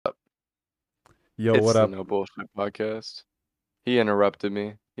Yo, It's what the up? No Bullshit Podcast. He interrupted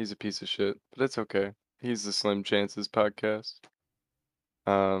me. He's a piece of shit, but it's okay. He's the Slim Chances Podcast.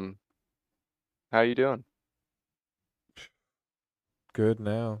 Um, how you doing? Good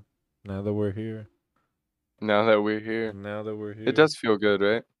now. Now that we're here. Now that we're here, Now that we're it here. does feel good,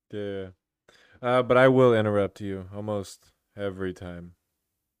 right? Yeah. But I will interrupt you almost every time.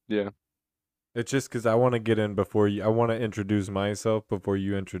 Yeah. It's just because I want to get in before you. I want to introduce myself before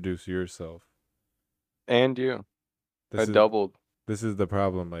you introduce yourself. And you. I This is doubled. this is the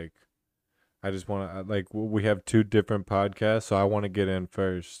problem. Like, I just want to we have two different podcasts, so I want to get in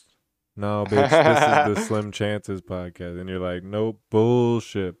first. No, bitch, this is the Slim Chances podcast, and you're like, nope,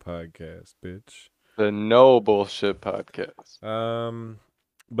 bullshit podcast, bitch. The No Bullshit Podcast.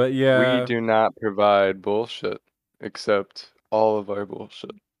 But We yeah. do not provide bullshit, except all of our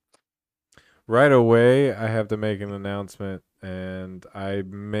bullshit. Right away, I have to make an announcement, and I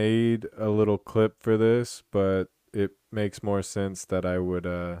made a little clip for this, but it makes more sense that I would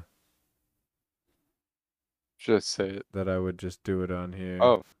Just say it. just do it on here.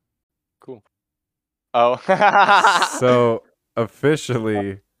 Oh, cool. Oh. So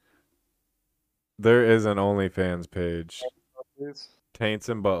officially, there is an OnlyFans page. Please Taints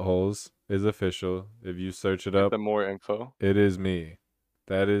and Buttholes is official. If you search it get up, them more info. it is me.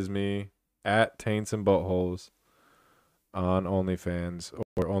 That is me at Taints and Buttholes on OnlyFans or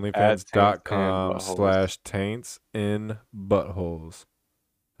At Taints and OnlyFans.com Buttholes. /taints in buttholes.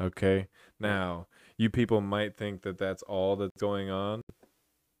 Okay. Now, you people might think that that's all that's going on.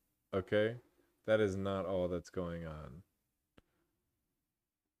 Okay. That is not all that's going on.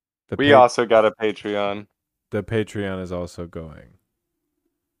 We also got a Patreon. The Patreon is also going.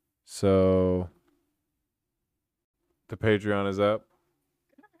 So the Patreon is up.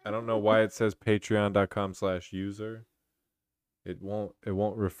 I don't know why it says patreon.com /user. It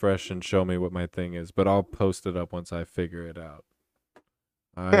won't refresh and show me what my thing is, but I'll post it up once I figure it out.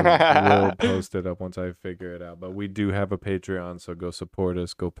 I will post it up once I figure it out. But we do have a Patreon, so go support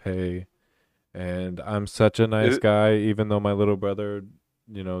us, go pay. And I'm such a nice guy, even though my little brother,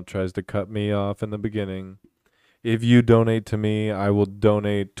 tries to cut me off in the beginning. If you donate to me, I will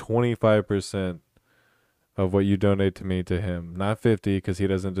donate 25% of what you donate to me to him. Not 50 because he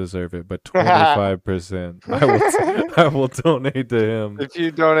doesn't deserve it, but 25%. I will donate to him. If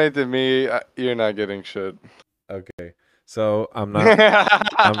you donate to me, you're not getting shit. Okay. So I'm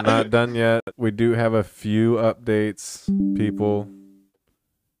not done yet. We do have a few updates, people.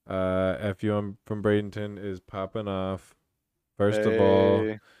 FUM from Bradenton is popping off. First of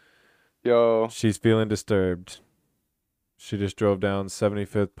all, yo, she's feeling disturbed. She just drove down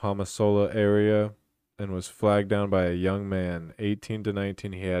 75th Palmasola area and was flagged down by a young man, 18 to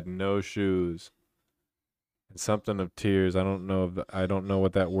 19. He had no shoes. And something of tears. I don't know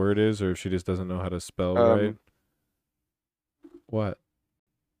what that word is, or if she just doesn't know how to spell right. What?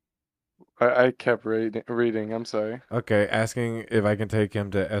 I kept reading. I'm sorry. Okay, asking if I can take him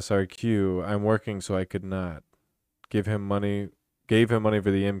to SRQ. I'm working, so I could not. Gave him money for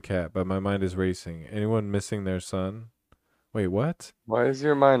the MCAT, but my mind is racing. Anyone missing their son? Wait, what? Why is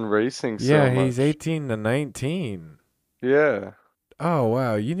your mind racing so much? Yeah, he's 18 to 19. Yeah. Oh,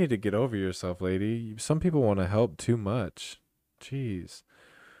 wow. You need to get over yourself, lady. Some people want to help too much. Jeez.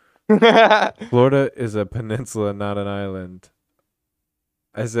 Florida is a peninsula, not an island.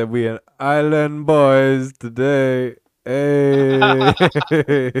 I said we an island boys today. Hey.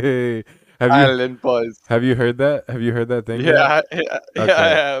 Island boys. Have you heard that? Have you heard that thing? Yeah, yet? yeah, I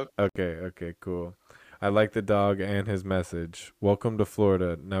have. Okay, cool. I like the dog and his message. Welcome to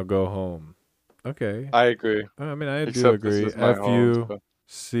Florida. Now go home. Okay. I agree. I mean, I do Except this agree. is my home, so.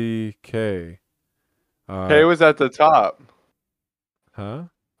 FUCK. K was at the top. Huh?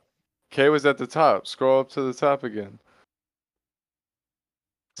 K was at the top. Scroll up to the top again.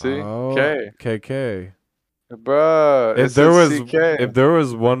 See? Oh, K. KK. Bruh. If there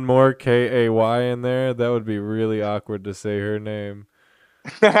was one more KAY in there, that would be really awkward to say her name.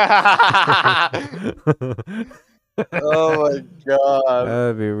 Oh my god.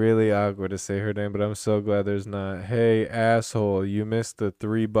 That'd be really awkward to say her name, but I'm so glad there's not. Hey, asshole, you missed the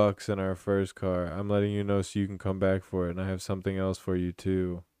 $3 in our first car. I'm letting you know so you can come back for it, and I have something else for you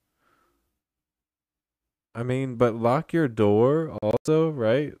too. I mean, but lock your door also,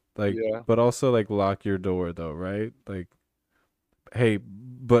 right? Like, yeah. But also like lock your door though, right? Like, hey,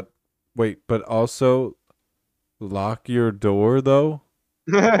 but wait, but also lock your door though.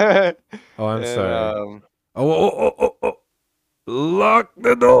 Oh, I'm sorry. Oh. Lock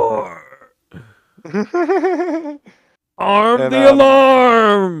the door. Arm the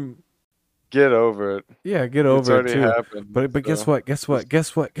alarm. Get over it. Yeah, get It's over it already too. happened. But guess So what? Guess what? just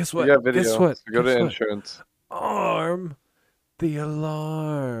Guess what? Guess you what? got Guess video, what? so go to Guess what? insurance. Arm the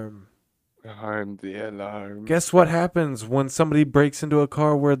alarm. Harm the alarm. Guess what happens when somebody breaks into a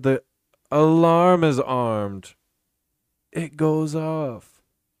car where the alarm is armed? It goes off.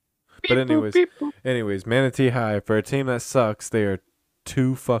 But Beep boop beep boop. anyways, Manatee High, for a team that sucks, they are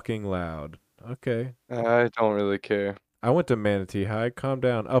too fucking loud. Okay. I don't really care. I went to Manatee High. Calm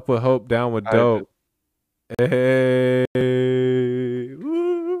down. Up with hope, down with I did. dope. Hey.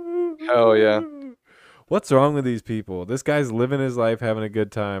 Hell yeah. What's wrong with these people? This guy's living his life, having a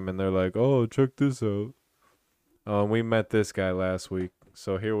good time, and they're like, "Oh, check this out." We met this guy last week,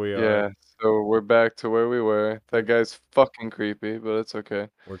 so here we are. Yeah. So we're back to where we were. That guy's fucking creepy, but it's okay.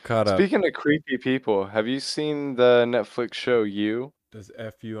 We're caught up. Speaking of creepy people, have you seen the Netflix show You? Does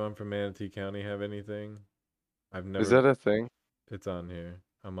FU I'm from Manatee County have anything? I've Is never. that a thing? It's on here.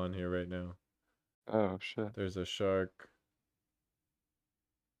 I'm on here right now. Oh shit. There's a shark,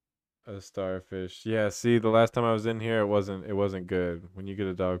 a starfish. Yeah, see, the last time I was in here, it wasn't good. When you get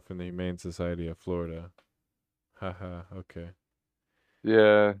a dog from the Humane Society of Florida. Haha, okay.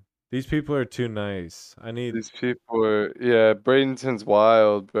 Yeah. These people are too nice. I need. These people are, yeah, Bradenton's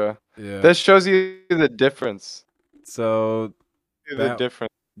wild, bro. Yeah. That shows you the difference. So The that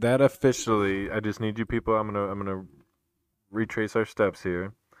difference. that officially, I just need you people. I'm gonna retrace our steps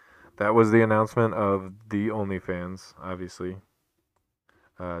here. That was the announcement of the OnlyFans, obviously.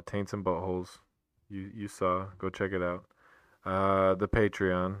 Taints and buttholes. You saw. Go check it out. The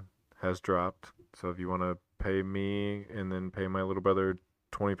Patreon has dropped. So if you want to pay me and then pay my little brother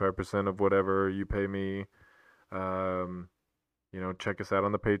 25% of whatever you pay me, um, check us out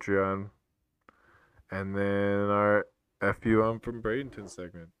on the Patreon. And then our FU I'm from Bradenton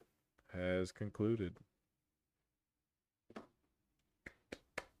segment has concluded.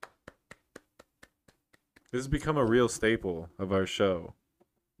 This has become a real staple of our show.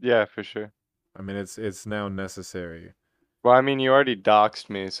 Yeah, for sure. I mean, it's now necessary. Well, I mean, you already doxed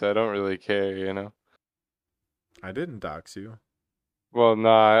me, so I don't really care, you know? I didn't dox you. Well,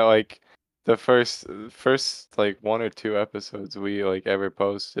 nah, like the first like one or two episodes we like ever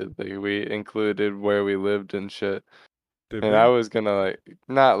posted, like we included where we lived and shit. Did And I we? was gonna like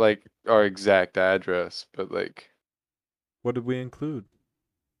not like our exact address, but like What did we include?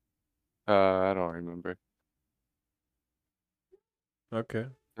 I don't remember. Okay.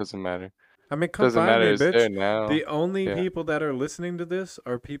 Doesn't matter. I mean, come Doesn't find matter. me, It's there bitch. now. The only Yeah. people that are listening to this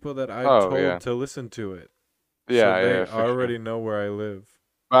are people that I've Oh yeah. told to listen to it. So Yeah, they yeah, for sure. already know where I live.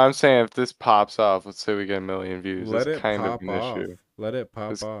 But I'm saying if this pops off, let's say we get a million views, Let it's it kind of pop an off. issue. Let it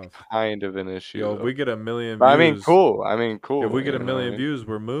pop It's off. kind of an issue Yo, if we though. get a million But I mean, views, cool. I mean, if we cool. get You a know what I million mean? views,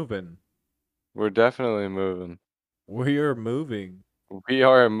 we're moving. We're definitely moving. We are moving. We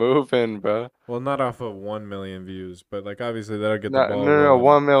are moving, bro. Well, not off of 1 million views, but like obviously that'll get the No, ball no, no. rolling.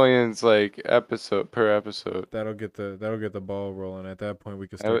 1 million's like episode per episode. That'll get the ball rolling. At that point, we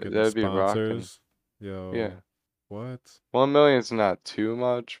can That start getting that'd be rocking. sponsors. Yo, Yeah, what? 1 million's not too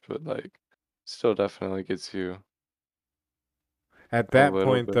much, but like, still definitely gets you At a that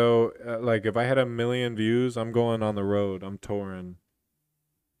little point, bit. though, like if I had a million views, I'm going on the road. I'm touring.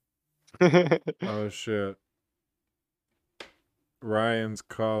 Oh shit! Ryan's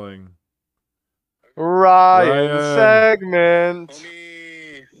calling. Ryan Ryan, segment.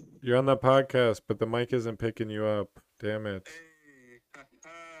 Homie. you're on the podcast, but the mic isn't picking you up. Damn it.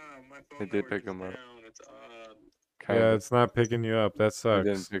 My I phone did network pick is him up. down. It's odd. Kind Yeah, of. it's not picking you up. That I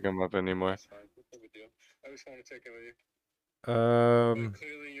didn't sucks. pick him up anymore. That's fine. That's no big deal. I just want to check in with you. But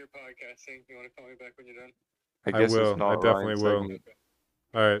clearly you're podcasting. You want to call me back when you're done? I I guess it's will. I not Ryan definitely will. segment. Okay.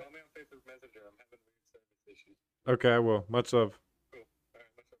 All right. Call me on Facebook Messenger. I'm having weird service issues. Okay, I will. Much love. Cool. All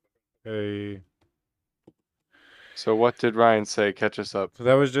right. Much love, my friend. Hey. So what did Ryan say? Catch us up. So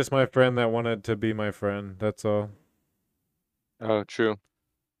that was just my friend that wanted to be my friend. That's all. Oh, true.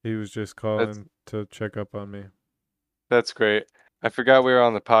 He was just That's calling to check up on me. that's great. I forgot we were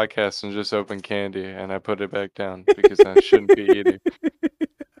on the podcast and just opened candy, and I put it back down because I shouldn't be eating.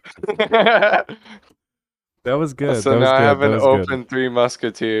 That was good. So That was now I good. have That an was good. open Three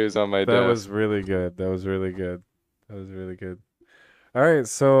Musketeers on my That desk. was really good. That was really good. That was really good. All right,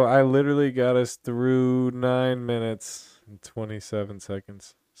 so I literally got us through 9 minutes and 27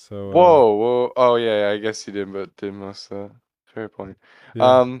 seconds. So Whoa, whoa. Oh yeah, yeah, I guess you did, but did most of that. Fair point.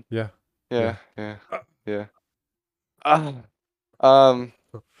 yeah, Um, yeah, yeah, yeah, yeah. Ah, um,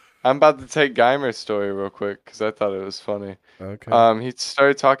 I'm about to take Geimer's story real quick because I thought it was funny. okay. He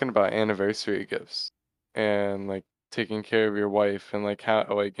started talking about anniversary gifts and like taking care of your wife and like how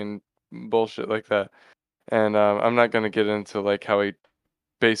like and bullshit like that. And I'm not gonna get into like how he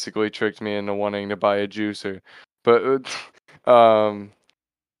basically tricked me into wanting to buy a juicer. But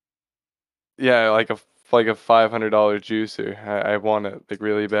yeah, like a $500 juicer. I want it like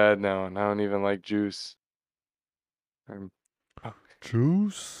really bad now, and I don't even like juice. Um,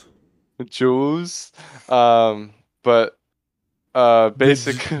 Juice? Juice. But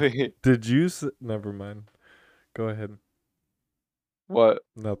basically, Did juice? Never mind. Go ahead. what?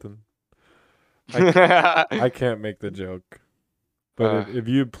 Nothing. I can't make the joke. But Uh, if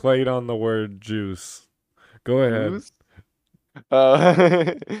you played on the word juice, go ahead. Juice?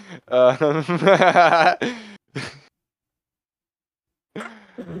 Uh, um,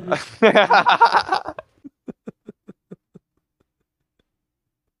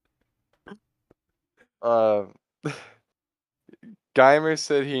 uh, Geimer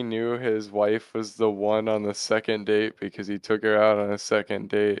said he knew his wife was the one on the second date because he took her out on a second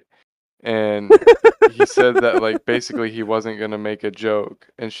date. And he said that, like, basically he wasn't gonna make a joke.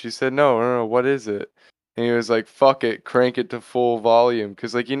 And she said, no, no, no, what is it? And he was like, fuck it, crank it to full volume.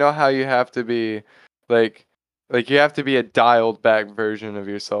 Cause like, you know how you have to be like you have to be a dialed back version of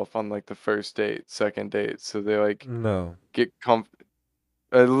yourself on like the first date, second date. So they like No. get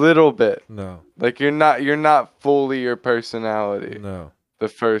a little bit. No. Like you're not fully your personality No. the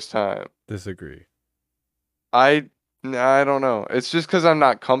first time. Disagree. I don't know. It's just because I'm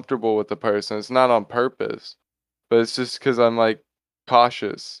not comfortable with the person. It's not on purpose, but it's just because I'm like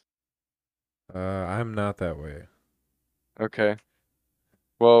cautious. I'm not that way. Okay.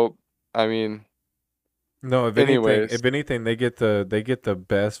 Well, I mean, No, anyways. if anything, they get the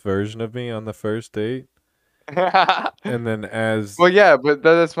best version of me on the first date, and then Well, yeah, but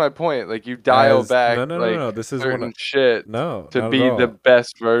that's my point. Like you dial back like no. This is certain shit no, to not at be the all.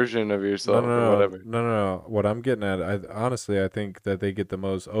 best version of No, yourself or whatever. no. What I'm getting at, I honestly, I think that they get the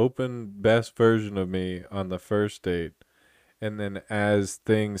most open, best version of me on the first date, and then as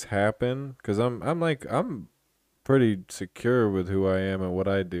things happen, because I'm pretty secure with who I am and what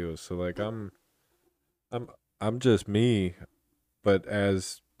I do, so like I'm I'm just me, but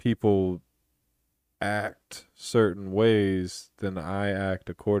as people act certain ways, then I act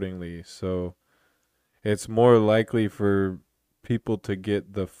accordingly. So it's more likely for people to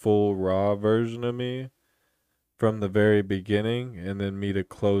get the full raw version of me from the very beginning and then me to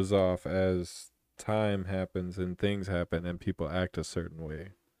close off as time happens and things happen and people act a certain way.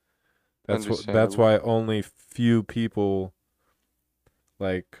 That's Understandable. why only few people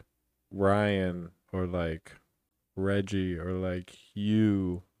like Ryan or like Reggie or like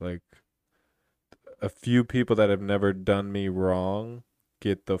you, like a few people that have never done me wrong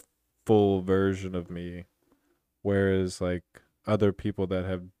get the full version of me, whereas like other people that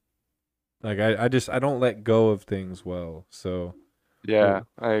have like I don't let go of things well. So Yeah,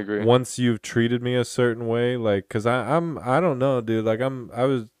 I agree. once you've treated me a certain way, like cuz I don't know, dude, like I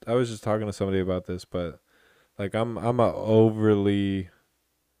was just talking to somebody about this, but like I'm a overly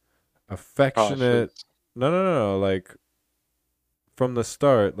affectionate. Cautious. No, like from the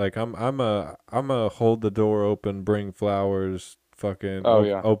start, like I'm a hold the door open, bring flowers, fucking Oh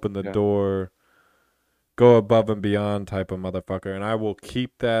yeah. open the Yeah. door, go above and beyond type of motherfucker, and I will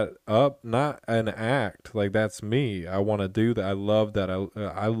keep that up. Not an act, like that's me. I want to do that. I love that.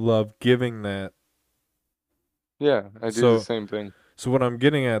 I love giving that. Yeah, I do the So same thing. so what I'm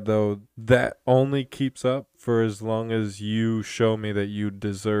getting at though, that only keeps up for as long as you show me that you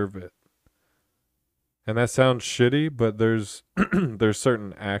deserve it. And that sounds shitty, but there's there's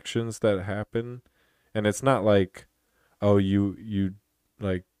certain actions that happen, and it's not like, oh, you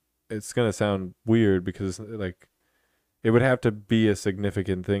like, it's gonna sound weird because like it would have to be a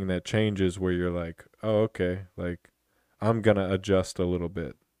significant thing that changes where you're like, oh, okay, like I'm gonna adjust a little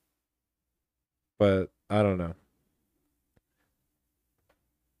bit, but I don't know.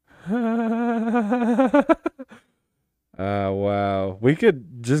 Wow. We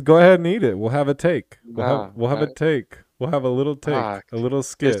could just go ahead and eat it. We'll have a take. Nah, We'll have a take. We'll have a little take, fuck. a little It's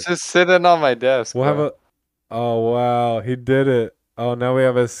skit. just sitting on my desk, We'll have bro. a Oh wow, he did it. Oh, now we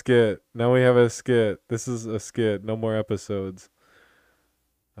have a skit. Now we have a skit. This is a skit. No more episodes.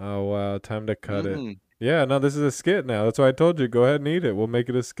 Oh wow, time to cut it. Mm. Yeah, no, this is a skit now. That's why I told you go ahead and eat it. We'll make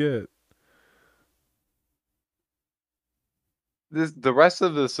it a skit. The rest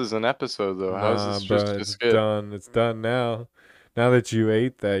of this is an episode though. How is Nah, this just bro, a it's skit? done. It's done now. Now that you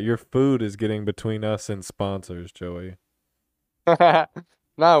ate that, your food is getting between us and sponsors, Joey.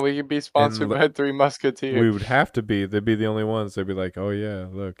 No, we could be And sponsored by Three Musketeers. we would have to be. They'd be the only ones. They'd be like, "Oh yeah,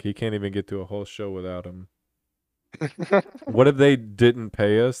 look, he can't even get to a whole show without him." What if they didn't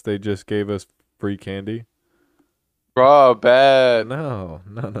pay us? They just gave us free candy? Bro, bad. No,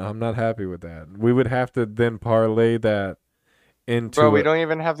 I'm not happy with that. We would have to then parlay that into Bro, we a. don't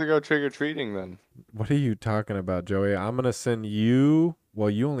even have to go trick or treating then. What are you talking about, Joey? I'm gonna send you. Well,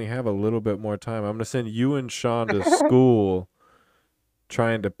 you only have a little bit more time. I'm gonna send you and Sean to school,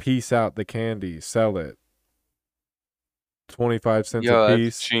 trying to piece out the candy, sell it. 25 cents a Yo, that's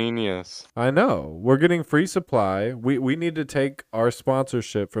piece. genius. I know. We're getting free supply. We need to take our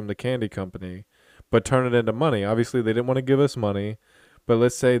sponsorship from the candy company, but turn it into money. Obviously, they didn't want to give us money, but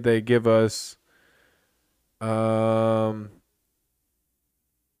let's say they give us 5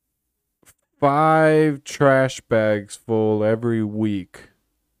 trash bags full every week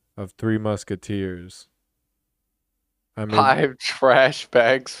of Three Musketeers. I mean, 5 trash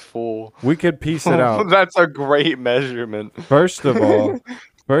bags full. we could piece it out. That's a great measurement. First of all,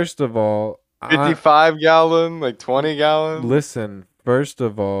 I 55 gallon, like 20 gallon. listen. First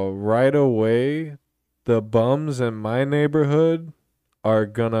of all, right away, the bums in my neighborhood are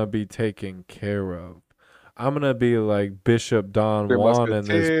gonna be taken care of. I'm gonna be like Bishop Don Three Juan in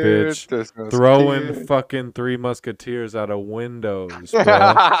this Musketeers, bitch, Three throwing Musketeers. fucking Three Musketeers out of windows,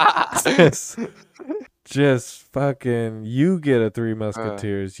 bro. Just fucking, you get a Three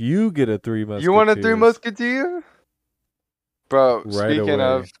Musketeers. You get a Three Musketeers. You want a Three Musketeer? Bro, Right speaking away.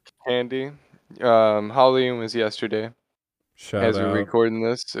 of candy, Halloween was yesterday. Shout As we're out. recording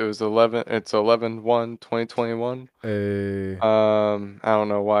this, it's 11/1/2021. Hey. I don't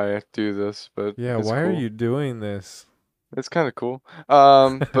know why I do this, but Yeah, it's why are cool. you doing this? It's kind of cool.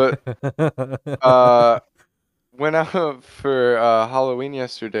 But went out for Halloween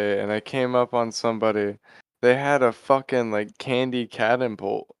yesterday, and I came up on somebody. They had a fucking like candy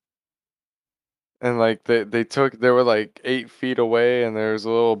catapult, and like they were like 8 feet away, and there was a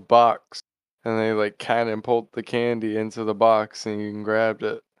little box, and they like catapult the candy into the box, and you can grab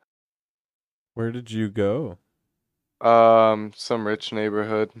it. Where did you go? Some rich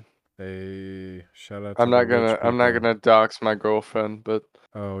neighborhood. Hey, shout out to I'm the not rich gonna people. I'm not gonna dox my girlfriend, but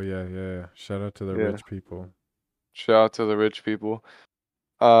Oh yeah. Shout out to the yeah, rich people. shout out to the rich people.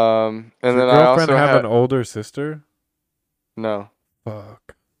 Does And your then I girlfriend also have had an older sister? no,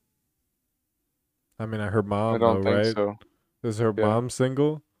 Fuck. I mean, her I mom though, don't think right? so. Is her Yeah. mom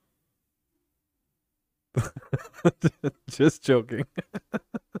single? Just joking.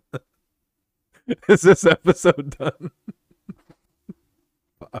 Is this episode done?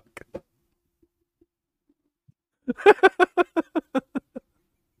 Fuck.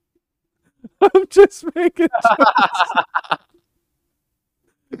 I'm just making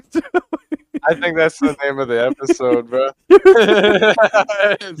jokes. I think that's the name of the episode, bro.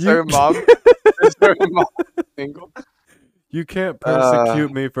 Is You her mom single? You can't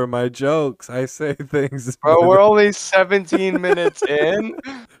persecute me for my jokes. I say things. Bro, we're only 17 minutes in.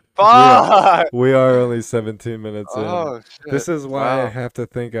 We are, Fuck. we are only 17 minutes in. Oh shit. This is why I Wow. have to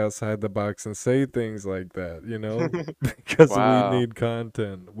think outside the box and say things like that, you know? Because we Wow. need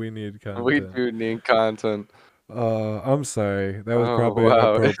content. We need We content. do need content. I'm sorry. That was Oh probably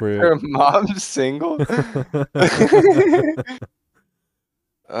wow. Is inappropriate. her mom single?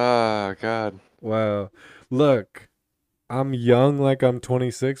 Oh god. Wow. Look, I'm young like I'm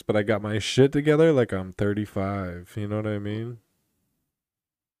 26, but I got my shit together like I'm 35. You know what I mean?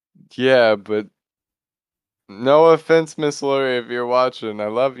 Yeah, but no offense, Miss Lori, if you're watching. I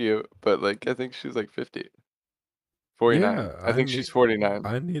love you, but like I think she's like 50. 49. Yeah, I think she's 49.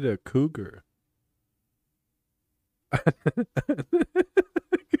 I need a cougar.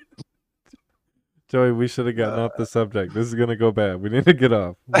 Joey, we should have gotten off the subject. This is gonna go bad. We need to get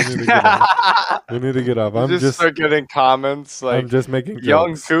off. We need to get off. We need to get off. You just start getting comments like I'm just making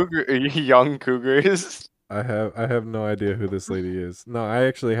young jokes. young cougars. I have no idea who this lady is. No, I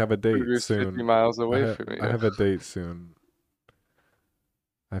actually have a date Cougars 50 soon. miles away from you. I have a date soon.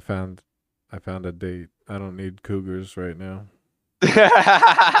 I found a date. I don't need cougars right now.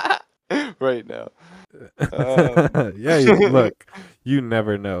 Right now. Yeah, look, you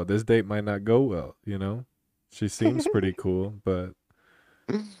never know. This date might not go well, you know? She seems pretty cool, but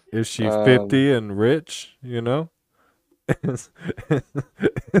is she 50 and rich, you know? I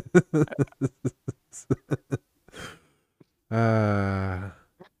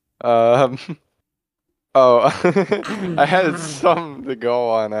had something to go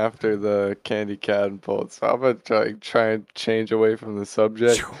on after the candy catapult, so I'm gonna try and change away from the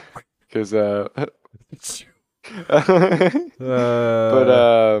subject because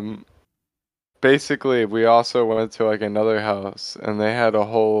but basically we also went to like another house and they had a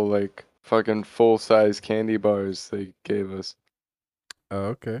whole like fucking full-size candy bars they gave us. Oh,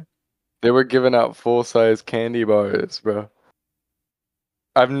 okay. They were giving out full-size candy bars, bro.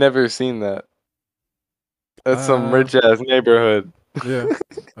 I've never seen that. That's some rich ass neighborhood. Yeah,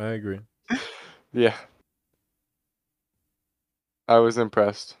 I agree. Yeah. I was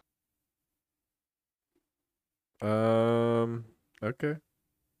impressed. Okay.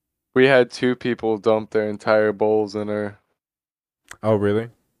 We had 2 people dump their entire bowls in her. Oh, really?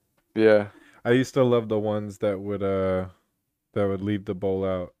 Yeah. I used to love the ones that would leave the bowl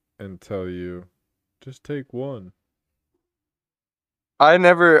out and tell you, just take one. I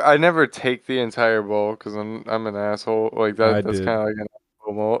never take the entire bowl because I'm an asshole. Like I that's did. kind of like an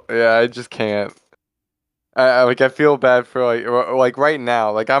asshole mode. Yeah, I just can't. I feel bad for like right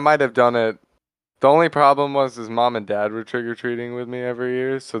now. Like I might have done it. The only problem was his mom and dad were trick or treating with me every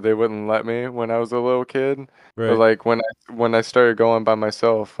year, so they wouldn't let me when I was a little kid. But Right. like when I started going by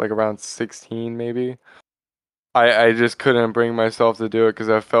myself, like around 16 maybe, I just couldn't bring myself to do it because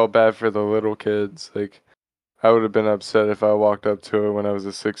I felt bad for the little kids. Like I would have been upset if I walked up to her when I was a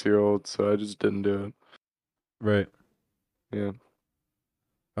 6-year-old, so I just didn't do it. Right. Yeah.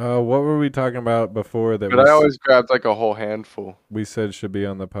 What were we talking about before that But I always grabbed like a whole handful. we said should be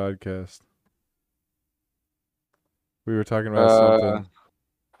on the podcast? We were talking about Uh something.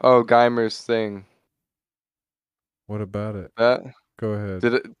 oh, Geimer's thing. What about it? That Go ahead.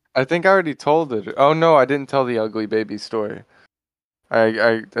 did it. I think I already told it. Oh no, I didn't tell the ugly baby story.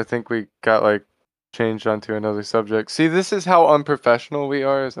 I think we got like changed onto another subject. See, this is how unprofessional we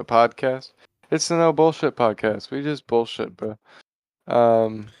are as a podcast. It's a no bullshit podcast. We just bullshit, bro.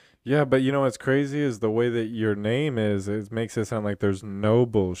 Yeah, but you know what's crazy is the way that your name is, it makes it sound like there's no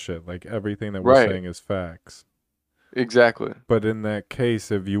bullshit. Like everything that we're Right, saying is facts. exactly. But in that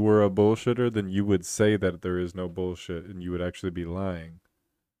case, if you were a bullshitter, then you would say that there is no bullshit and you would actually be lying.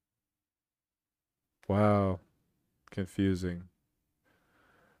 Wow. Confusing.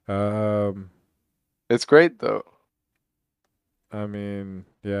 Um, It's great though. I mean,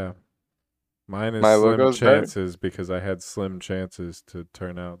 yeah. Mine is My slim logo's better. chances because I had slim chances to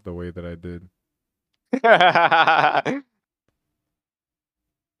turn out the way that I did.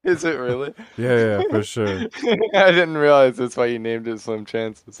 Is it really? Yeah, for sure. I didn't realize that's why you named it Slim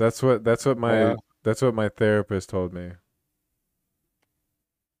Chances. That's what Wow. my therapist told me.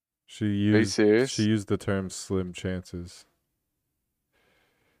 Are you She serious? used the term slim chances.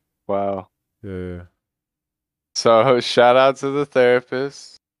 Wow. Yeah. So shout out to the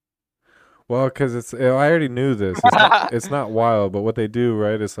therapist. Well, because I already knew this. It's not wild, but what they do,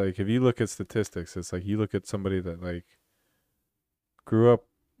 right? It's like if you look at statistics, it's like you look at somebody that like grew up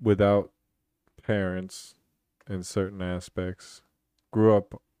without parents in certain aspects, grew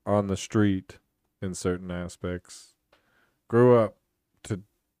up on the street in certain aspects, grew up to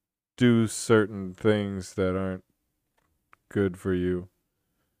do certain things that aren't good for you,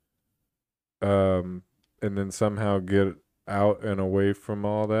 and then somehow get out and away from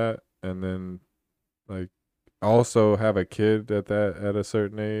all that, and then like also have a kid at a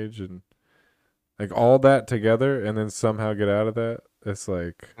certain age, and like all that together, and then somehow get out of that. It's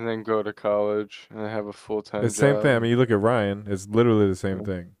like And then go to college and have a full-time it's the same thing. I job. mean, you look at Ryan; it's literally the same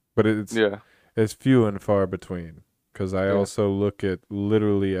thing, but Yeah, it's few and far between. Because I yeah. also look at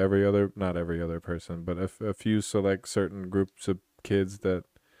literally every other, not every other person, but a few select certain groups of kids that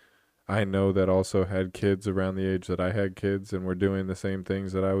I know that also had kids around the age that I had kids and were doing the same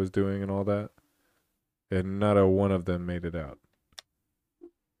things that I was doing and all that. And not a one of them made it out.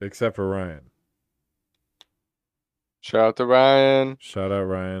 Except for Ryan. Shout out to Ryan. Shout out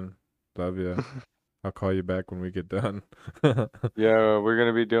Ryan. Love you. I'll call you back when we get done. Yeah, we're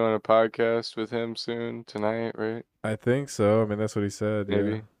gonna be doing a podcast with him soon tonight, right? I think so. I mean, that's what he said. Yeah.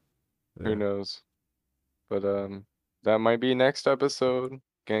 Maybe. Who Yeah. knows? But that might be next episode.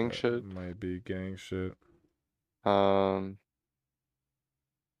 Gang That shit. might be gang shit. Um,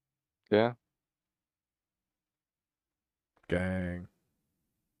 yeah, Gang.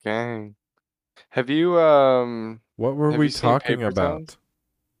 gang. Have you What were have we you seen talking Paper Towns? about?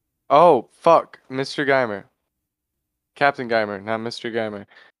 Oh, fuck, Mr. Geimer. Captain Geimer, not Mr. Geimer.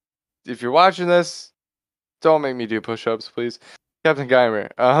 If you're watching this, don't make me do push-ups, please. Captain Geimer.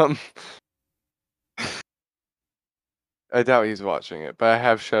 I doubt he's watching it, but I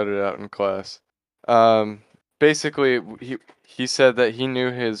have shouted out in class. Basically, he said that he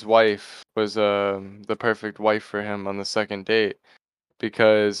knew his wife was the perfect wife for him on the second date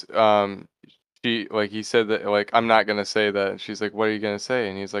because she like he said that like I'm not gonna say that. And she's like, what are you gonna say?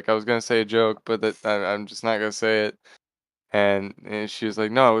 And he's like, I was gonna say a joke, but that I'm just not gonna say it. And she was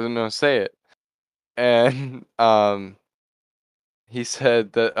like, no, I wasn't gonna say it. And he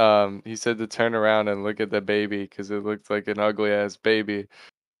said to turn around and look at the baby because it looked like an ugly ass baby.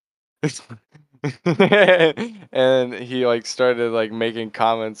 And he like started like making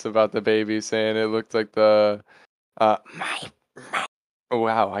comments about the baby, saying it looked like the my oh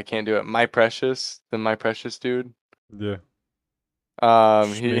wow, I can't do it. My precious, the my precious dude. Yeah. He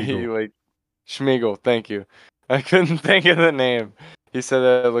Schmiegel. like Schmiegel. Thank you. I couldn't think of the name. He said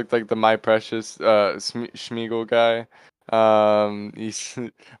that it looked like the My Precious Schmiegel guy. He's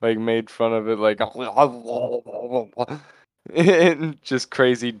like made fun of it like and just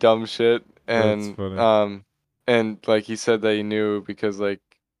crazy dumb shit That's funny. and like he said that he knew because like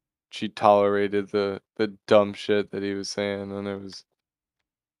she tolerated the dumb shit that he was saying, and it was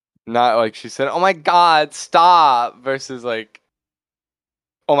not like she said, "Oh my God, stop," versus like,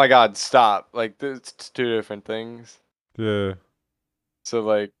 "Oh my God, stop." Like it's two different things. Yeah. So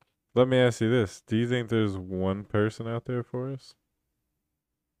like, Let me ask you this: do you think there's one person out there for us,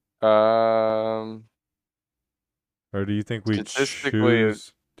 um, or do you think we statistically,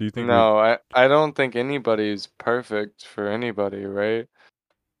 choose? Do you think we? no, I don't think anybody's perfect for anybody, right?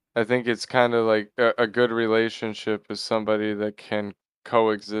 I think it's kind of like a good relationship is somebody that can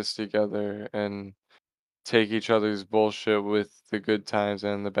coexist together and take each other's bullshit with the good times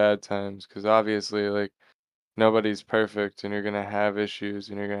and the bad times. Because obviously, like, nobody's perfect and you're going to have issues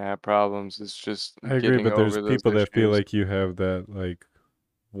and you're going to have problems. It's just I agree, getting but there's over those people that feel issues. like you have that like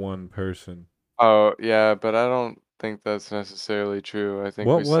one person. Oh, yeah, but I don't think that's necessarily true. I think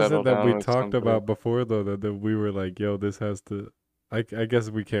What we was it settle that we down with talked somebody. about before though that we were like, yo, this has to I guess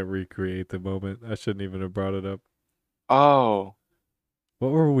we can't recreate the moment. I shouldn't even have brought it up. Oh,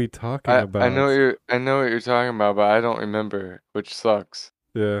 What were we talking about? I know what you're talking about, but I don't remember, which sucks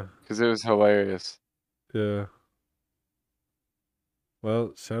Yeah, because it was hilarious. yeah.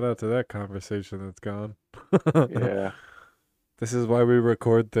 Well, shout out to that conversation that's gone. Yeah, This is why we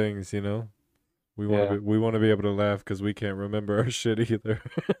record things, you know? yeah. We want to be able to laugh because we can't remember our shit either.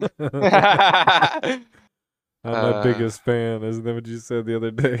 I'm my uh, biggest fan, isn't that what you said the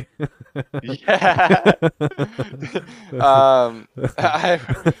other day? yeah. um, I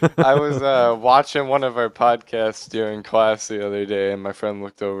I was watching one of our podcasts during class the other day, and my friend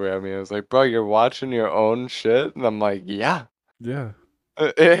looked over at me and was like, "Bro, you're watching your own shit?" And I'm like, "Yeah." Yeah.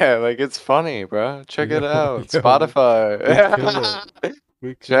 Yeah, like it's funny, bro. Check Yo, it out. yo, we kill Spotify. it.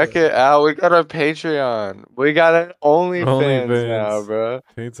 We kill Check it. it out. We got a Patreon. We got an OnlyFans now, OnlyFans, bro.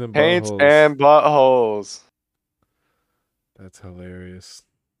 paints and Paints buttholes. and buttholes. That's hilarious.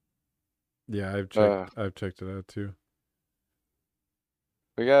 Yeah, Uh, I've checked it out too.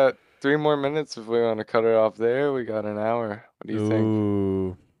 we got 3 more minutes if we want to cut it off there. We got an hour. What do you think?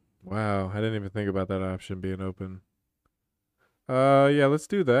 Ooh. Wow, I didn't even think about that option being open. Yeah, let's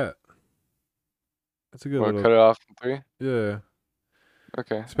do that. That's a good Want to little cut it off in three? yeah.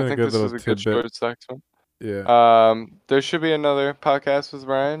 Okay. It's I been a think good this little was a good tidbit. short section. Yeah. There should be another podcast with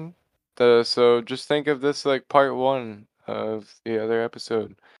Ryan. So just think of this like part one of the other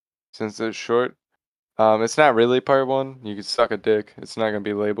episode. Since it's short. It's not really part one. You can suck a dick. It's not gonna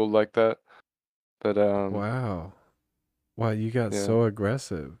be labeled like that. But Wow. Wow, you got yeah, so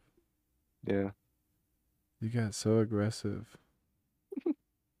aggressive. yeah. You got so aggressive.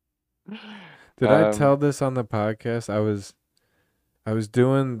 Did I Um, tell this on the podcast? I was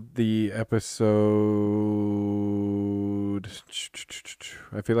doing the episode.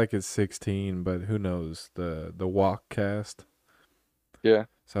 I feel like it's 16, but who knows? The walk cast. yeah.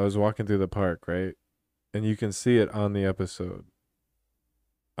 So I was walking through the park, right? And you can see it on the episode.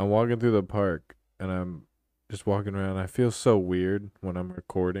 I'm walking through the park and I'm just walking around. I feel so weird when I'm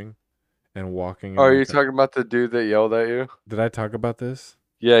recording and walking Oh, in are you like a. talking about the dude that yelled at you? Did I talk about this?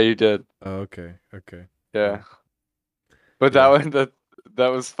 Yeah, you did. Oh, okay. Okay. Yeah. Well, But yeah. that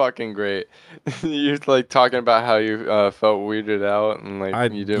was fucking great. You're like talking about how you felt weirded out and like I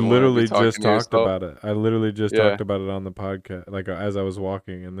you didn't want to be literally just talking to talked yourself. about it. I literally just Yeah. talked about it on the podcast, like as I was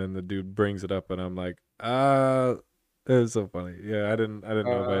walking, and then the dude brings it up, and I'm like, it was so funny. Yeah, I didn't know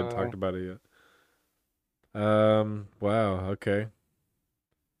if I had Uh, talked about it yet. Wow, okay.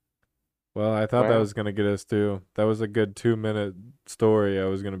 Well, I thought that wow. was gonna get us too. That was a good 2 minute story I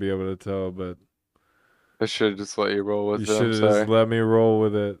was gonna be able to tell, but I should just let you roll you with it. should I'm have just sorry. let me roll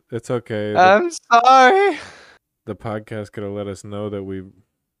with it. It's okay. I'm sorry. The podcast could have let us know that we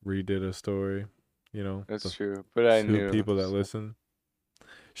redid a story. You know, That's the true, but I two knew. people that So, listen.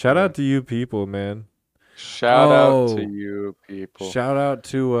 Shout yeah. out to you people, man. Shout out to Oh, you people. shout out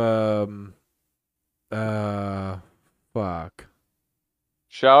to uh fuck.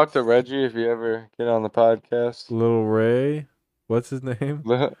 Shout out to Reggie if you ever get on the podcast. Lil Ray. What's his name?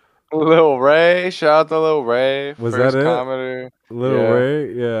 Lil Ray. Shout out to Lil Ray. Was that First it? commenter. Lil Yeah.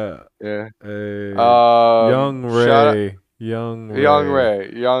 Ray? Yeah. Yeah. Young Shout out Ray. Young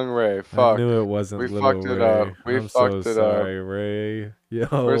Ray. Young Ray. I Fuck. knew it We wasn't Little fucked it up. Ray. We I'm so fucked it up. sorry, Ray.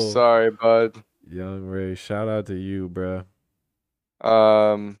 We're Yo. sorry, bud. Young Ray. Shout out to you, bruh.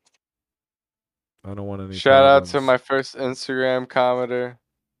 Um I don't want any Shout out to problems. my first Instagram commenter.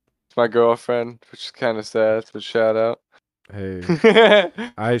 It's my girlfriend, which is kind of sad, but shout out. Hey,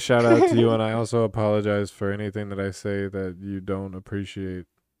 I shout out to you, and I also apologize for anything that I say that you don't appreciate.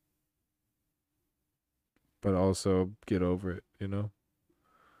 But also get over it, you know?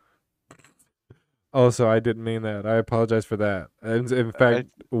 Also, I didn't mean that. I apologize for that. And in fact,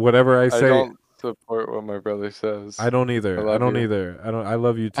 whatever I I say, don't support what my brother says. I don't either. I love don't you. either. I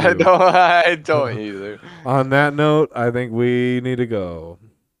love you too. I don't either. On that note, I think we need to go.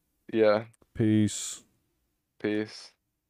 Yeah. Peace. Peace.